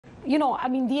I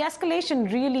mean, the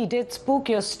escalation really did spook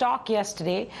your stock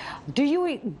yesterday. Do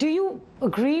you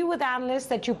agree with analysts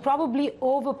that you're probably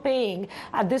overpaying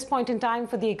at this point in time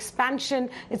for the expansion?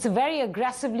 It's a very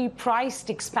aggressively priced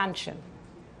expansion.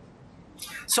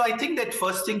 So I think that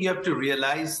first thing you have to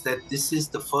realize that this is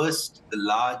the first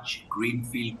large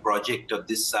greenfield project of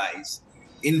this size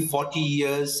in 40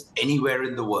 years anywhere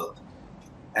in the world.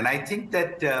 And I think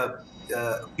that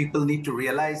people need to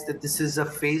realize that this is a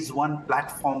phase one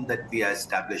platform that we are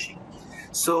establishing.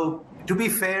 So to be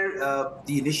fair,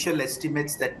 the initial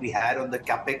estimates that we had on the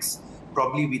capex,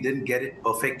 probably we didn't get it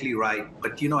perfectly right.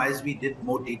 But, as we did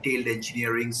more detailed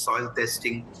engineering, soil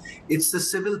testing, it's the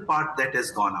civil part that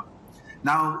has gone up.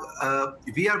 Now,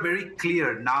 we are very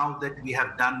clear now that we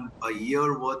have done a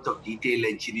year worth of detailed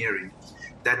engineering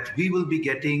that we will be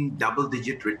getting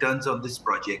double-digit returns on this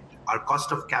project. Our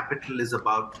cost of capital is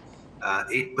about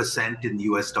 8% in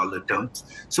US dollar terms.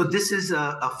 So this is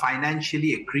a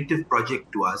financially accretive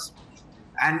project to us.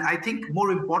 And I think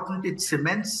more important, it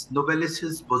cements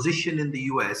Novelis's position in the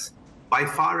US by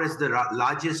far as the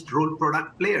largest rolled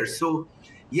product player. So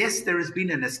yes, there has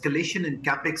been an escalation in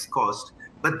capex cost,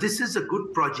 but this is a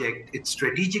good project. It's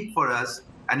strategic for us,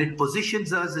 and it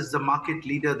positions us as the market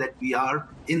leader that we are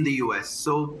in the US.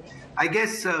 So I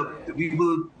guess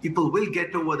people will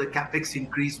get over the capex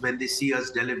increase when they see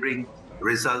us delivering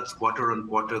results quarter on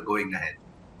quarter going ahead.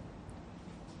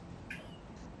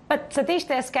 But Satish,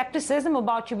 there's skepticism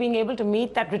about you being able to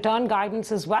meet that return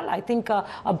guidance as well. I think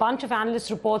a bunch of analyst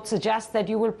reports suggest that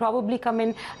you will probably come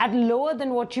in at lower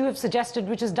than what you have suggested,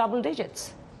 which is double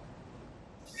digits.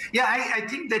 Yeah, I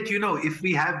think that, if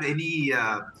we have any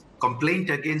complaint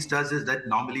against us is that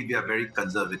normally we are very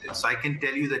conservative. So I can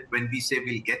tell you that when we say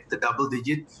we'll get the double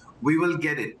digit, we will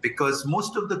get it, because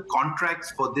most of the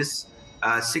contracts for this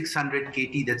 600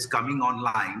 KT that's coming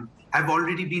online have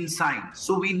already been signed.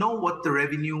 So we know what the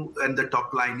revenue and the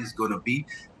top line is going to be.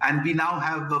 And we now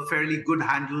have a fairly good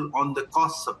handle on the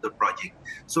costs of the project.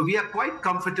 So we are quite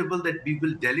comfortable that we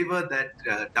will deliver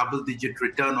that double-digit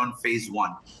return on phase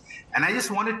one. And I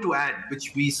just wanted to add,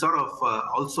 which we sort of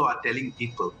also are telling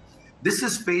people, this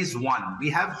is phase one. We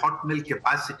have hot mill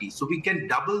capacity, so we can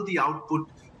double the output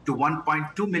to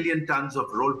 1.2 million tons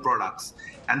of rolled products.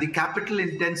 And the capital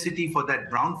intensity for that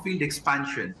brownfield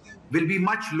expansion will be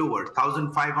much lower,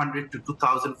 $1,500 to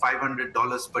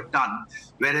 $2,500 per ton,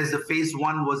 whereas the phase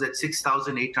one was at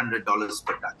 $6,800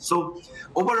 per ton. So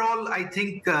overall, I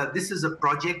think this is a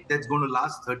project that's going to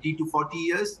last 30 to 40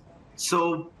 years.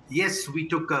 So yes, we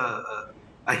took a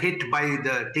hit by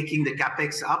taking the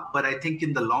capex up, but I think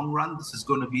in the long run, this is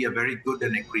going to be a very good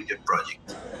and accretive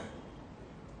project.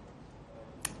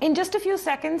 In just a few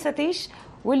seconds, Satish,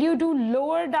 will you do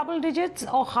lower double digits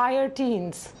or higher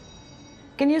teens?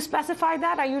 Can you specify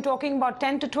that? Are you talking about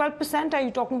 10 to 12%? Are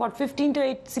you talking about 15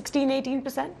 to 16,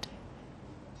 18%?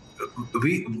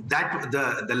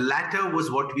 The latter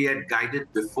was what we had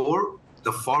guided before.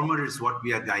 The former is what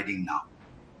we are guiding now.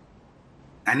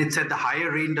 And it's at the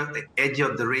higher edge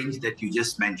of the range that you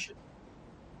just mentioned.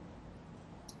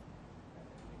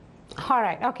 All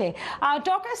right, okay.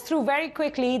 Talk us through very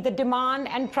quickly the demand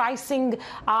and pricing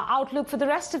outlook for the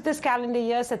rest of this calendar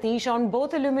year, Satish, on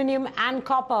both aluminum and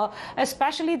copper,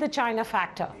 especially the China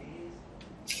factor.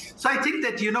 So I think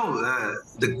that,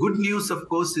 the good news, of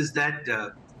course, is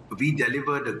that we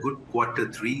delivered a good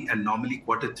quarter three, and normally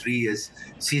quarter three is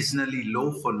seasonally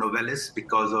low for Novelis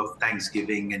because of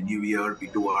Thanksgiving and New Year. We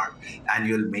do our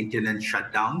annual maintenance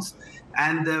shutdowns.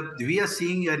 And we are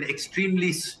seeing an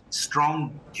extremely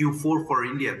strong Q4 for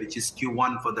India, which is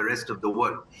Q1 for the rest of the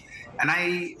world.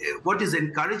 And what is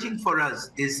encouraging for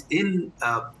us is in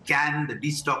can, the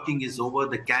destocking is over.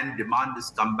 The can demand has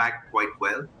come back quite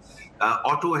well.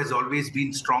 Auto has always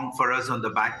been strong for us on the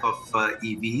back of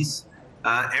EVs.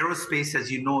 Aerospace, as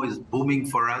you know, is booming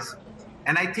for us.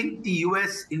 And I think the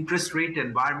US interest rate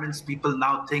environments, people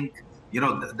now think,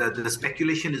 the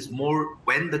speculation is more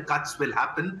when the cuts will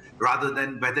happen rather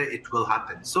than whether it will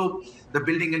happen. So the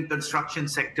building and construction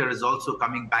sector is also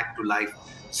coming back to life.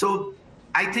 So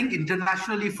I think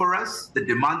internationally for us, the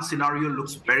demand scenario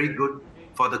looks very good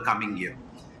for the coming year.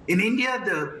 In India,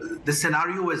 the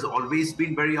scenario has always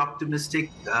been very optimistic.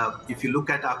 If you look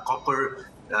at our copper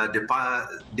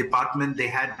department, they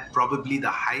had probably the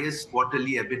highest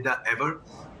quarterly EBITDA ever.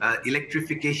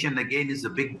 Electrification, again, is a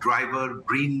big driver.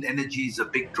 Green energy is a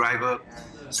big driver.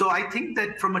 So I think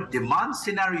that from a demand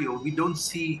scenario, we don't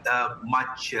see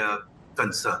much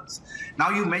concerns.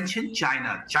 Now, you mentioned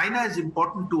China. China is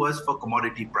important to us for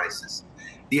commodity prices.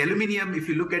 The aluminium, if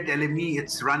you look at LME,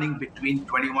 it's running between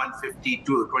 2150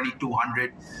 to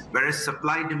 2200, whereas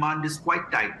supply demand is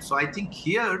quite tight. So I think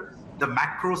here, the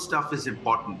macro stuff is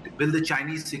important. Will the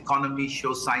Chinese economy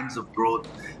show signs of growth?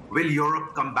 Will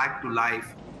Europe come back to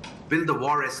life? Will the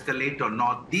war escalate or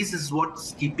not? This is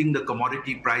what's keeping the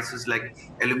commodity prices like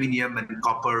aluminium and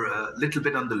copper a little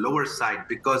bit on the lower side,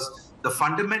 because the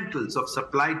fundamentals of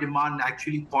supply demand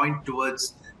actually point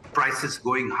towards prices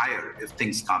going higher if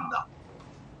things calm down.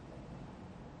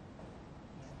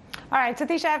 All right,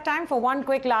 Satish, I have time for one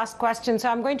quick last question. So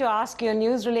I'm going to ask you a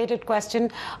news-related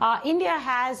question. India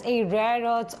has a rare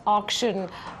earths auction,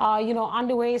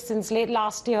 underway since late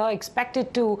last year,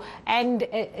 expected to end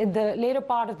in the later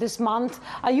part of this month.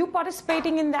 Are you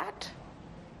participating in that?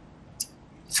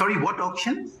 Sorry, what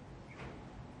auction?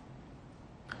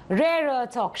 Rare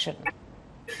earths auction.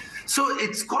 So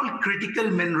it's called critical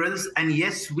minerals, and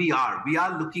yes, we are. We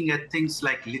are looking at things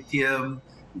like lithium,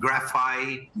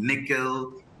 graphite,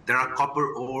 nickel. There are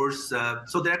copper ores.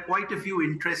 So there are quite a few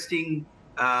interesting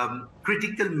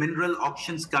critical mineral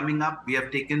auctions coming up. We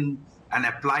have taken and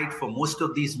applied for most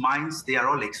of these mines. They are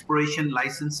all exploration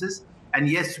licenses. And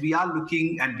yes, we are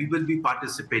looking and we will be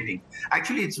participating.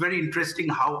 Actually, it's very interesting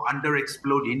how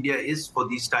underexplored India is for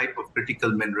these type of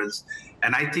critical minerals.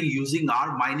 And I think using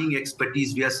our mining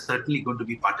expertise, we are certainly going to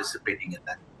be participating in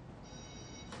that.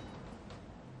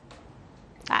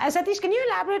 Satish, can you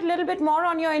elaborate a little bit more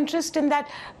on your interest in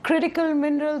that critical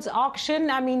minerals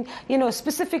auction? I mean,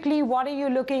 specifically, what are you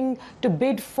looking to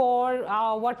bid for?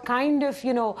 What kind of,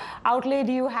 outlay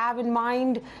do you have in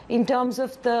mind in terms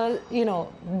of the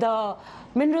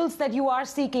minerals that you are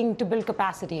seeking to build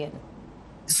capacity in?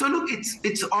 So look,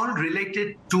 it's all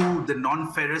related to the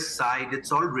non-ferrous side.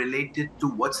 It's all related to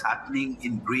what's happening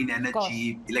in green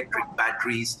energy, electric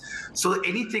batteries. So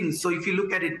anything. So if you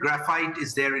look at it, graphite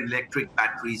is there in electric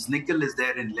batteries. Nickel is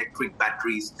there in electric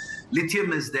batteries.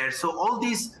 Lithium is there. So all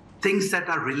these things that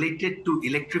are related to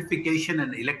electrification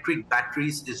and electric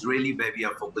batteries is really where we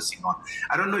are focusing on.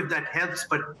 I don't know if that helps,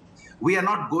 but we are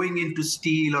not going into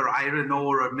steel or iron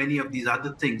ore or many of these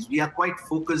other things. We are quite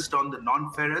focused on the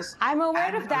non-ferrous. I'm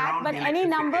aware of that, but any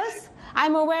numbers?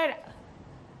 I'm aware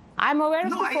of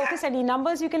the focus. Any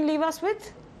numbers you can leave us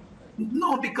with?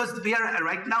 No, because we are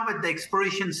right now at the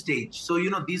exploration stage. So,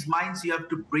 these mines you have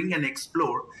to bring and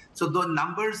explore. So the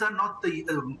numbers are not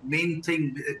the main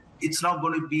thing. It's not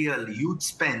going to be a huge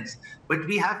spend, but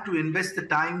we have to invest the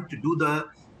time to do the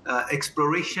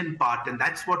exploration part, and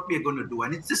that's what we are going to do.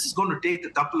 And this is going to take a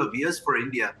couple of years for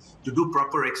India to do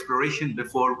proper exploration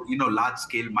before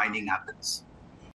large-scale mining happens.